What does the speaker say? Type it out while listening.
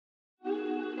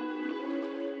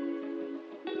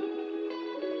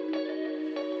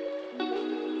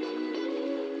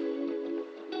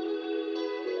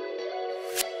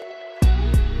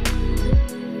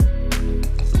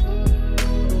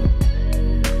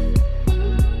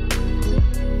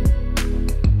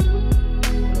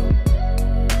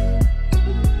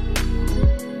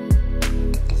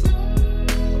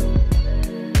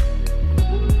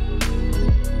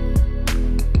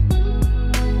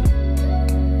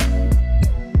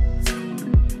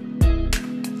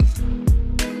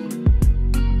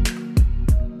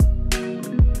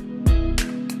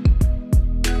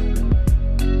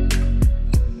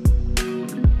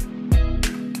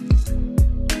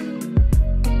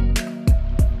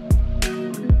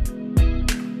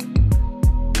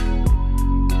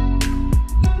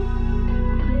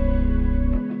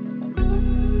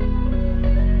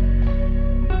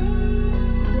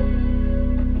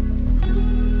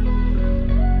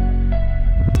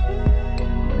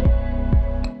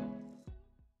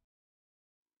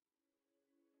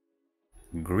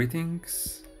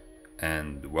Greetings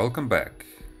and welcome back.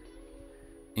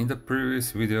 In the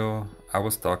previous video I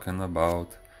was talking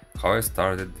about how I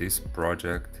started this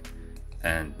project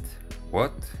and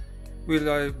what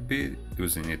will I be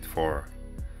using it for.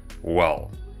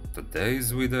 Well,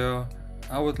 today's video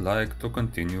I would like to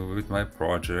continue with my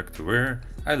project where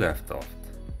I left off.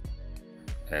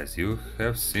 As you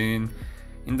have seen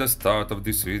in the start of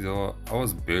this video, I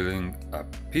was building a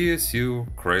PSU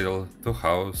cradle to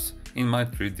house in my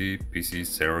 3D PC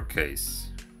server case.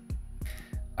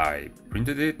 I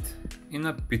printed it in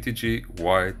a PTG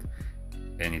white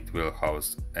and it will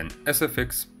house an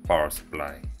SFX power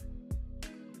supply.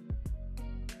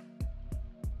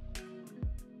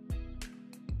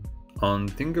 On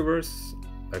Thingiverse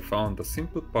I found a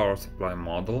simple power supply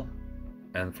model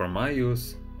and for my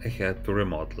use I had to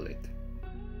remodel it.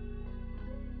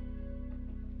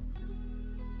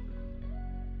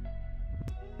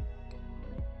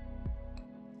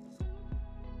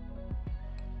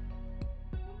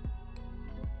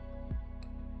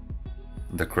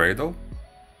 The cradle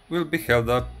will be held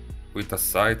up with a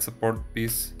side support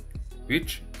piece,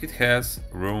 which it has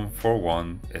room for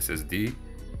one SSD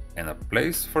and a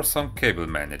place for some cable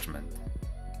management.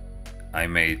 I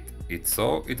made it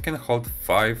so it can hold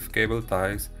 5 cable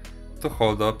ties to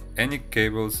hold up any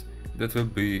cables that will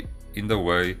be in the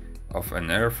way of an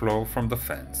airflow from the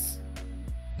fans.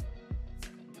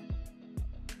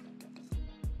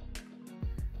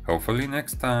 Hopefully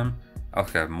next time I'll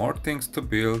have more things to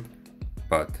build,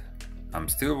 but I'm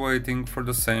still waiting for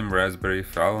the same Raspberry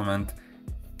filament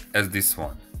as this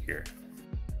one here.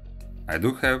 I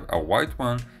do have a white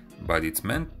one, but it's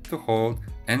meant to hold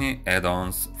any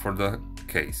add-ons for the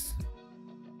case.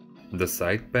 The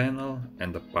side panel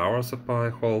and the power supply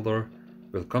holder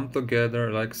will come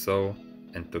together like so,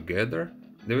 and together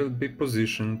they will be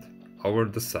positioned over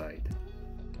the side.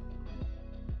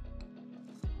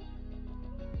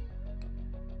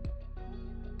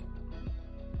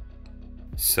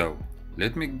 So,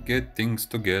 let me get things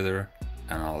together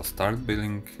and I'll start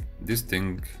building this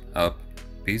thing up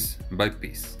piece by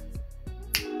piece.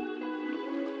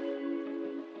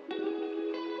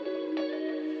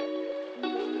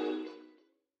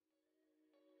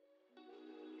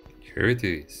 Here it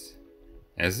is.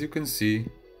 As you can see,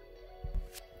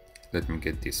 let me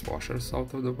get these washers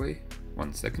out of the way.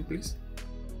 1 second please.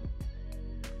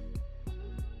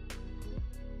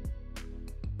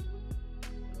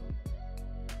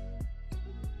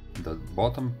 The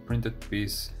bottom printed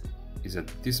piece is at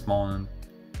this moment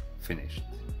finished.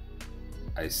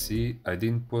 I see I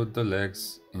didn't put the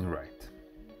legs in right.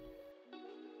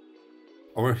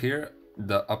 Over here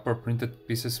the upper printed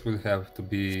pieces will have to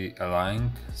be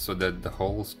aligned so that the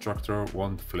whole structure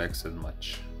won't flex as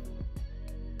much.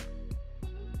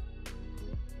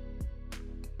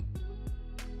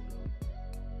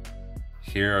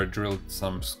 Here I drilled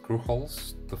some screw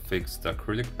holes to fix the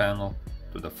acrylic panel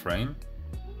to the frame.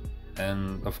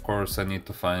 And of course I need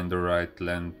to find the right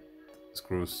length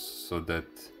screws so that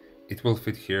it will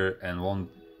fit here and won't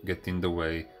get in the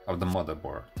way of the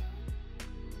motherboard.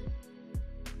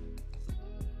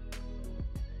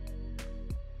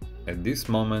 At this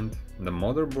moment the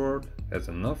motherboard has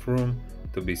enough room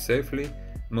to be safely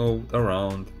moved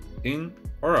around in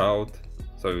or out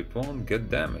so it won't get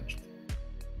damaged.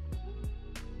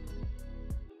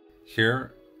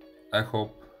 Here I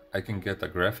hope I can get a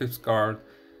graphics card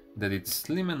that it's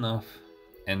slim enough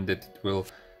and that it will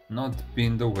not be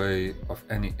in the way of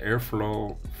any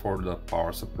airflow for the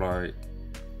power supply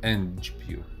and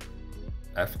GPU.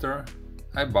 After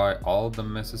I buy all the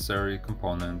necessary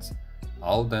components,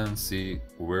 I'll then see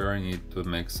where I need to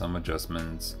make some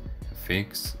adjustments and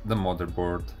fix the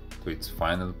motherboard to its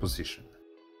final position.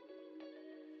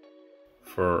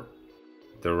 For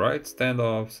the right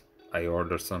standoffs, I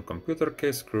ordered some computer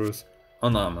case screws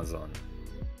on Amazon.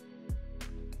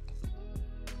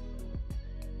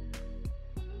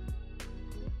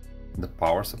 The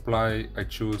power supply I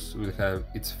choose will have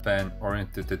its fan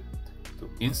oriented to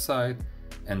inside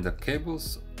and the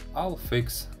cables I'll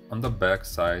fix on the back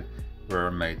side where I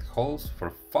made holes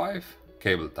for 5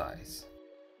 cable ties.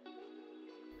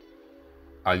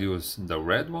 I'll use the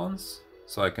red ones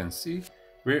so I can see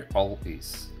where all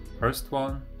is. First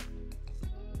one,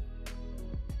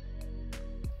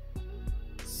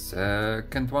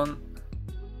 second one,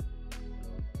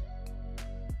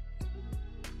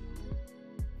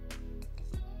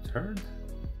 third,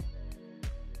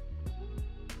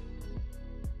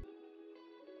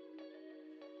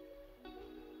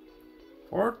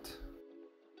 fourth,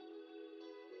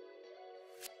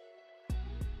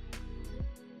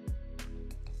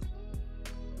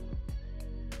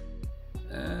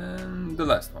 the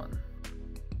last one.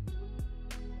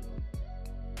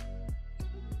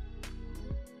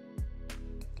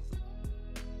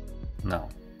 Now,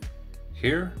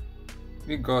 here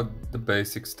we got the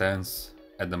basic stance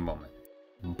at the moment.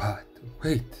 But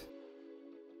wait!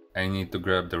 I need to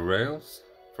grab the rails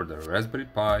for the Raspberry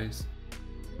Pis,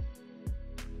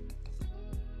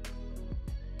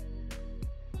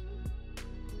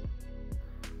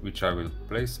 which I will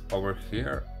place over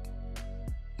here.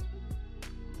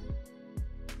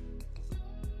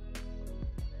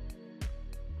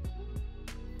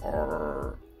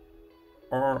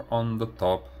 Or on the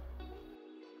top.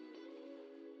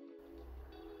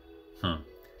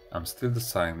 I'm still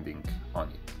deciding on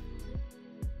it.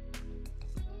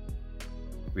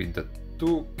 With the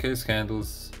two case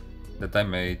handles that I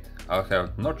made, I'll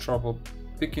have no trouble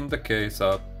picking the case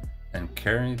up and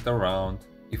carrying it around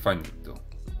if I need to.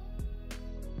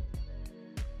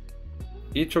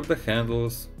 Each of the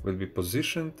handles will be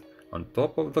positioned on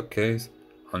top of the case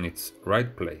on its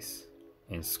right place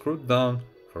and screwed down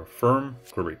for firm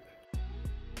grip.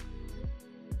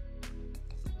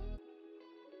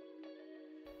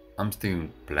 I'm still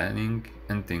planning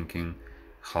and thinking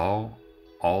how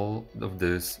all of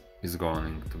this is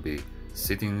going to be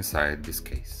sitting inside this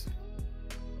case.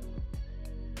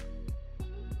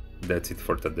 That's it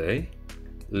for today.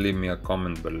 Leave me a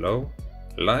comment below,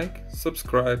 like,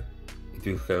 subscribe, it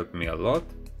will help me a lot.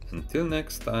 Until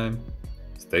next time,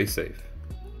 stay safe.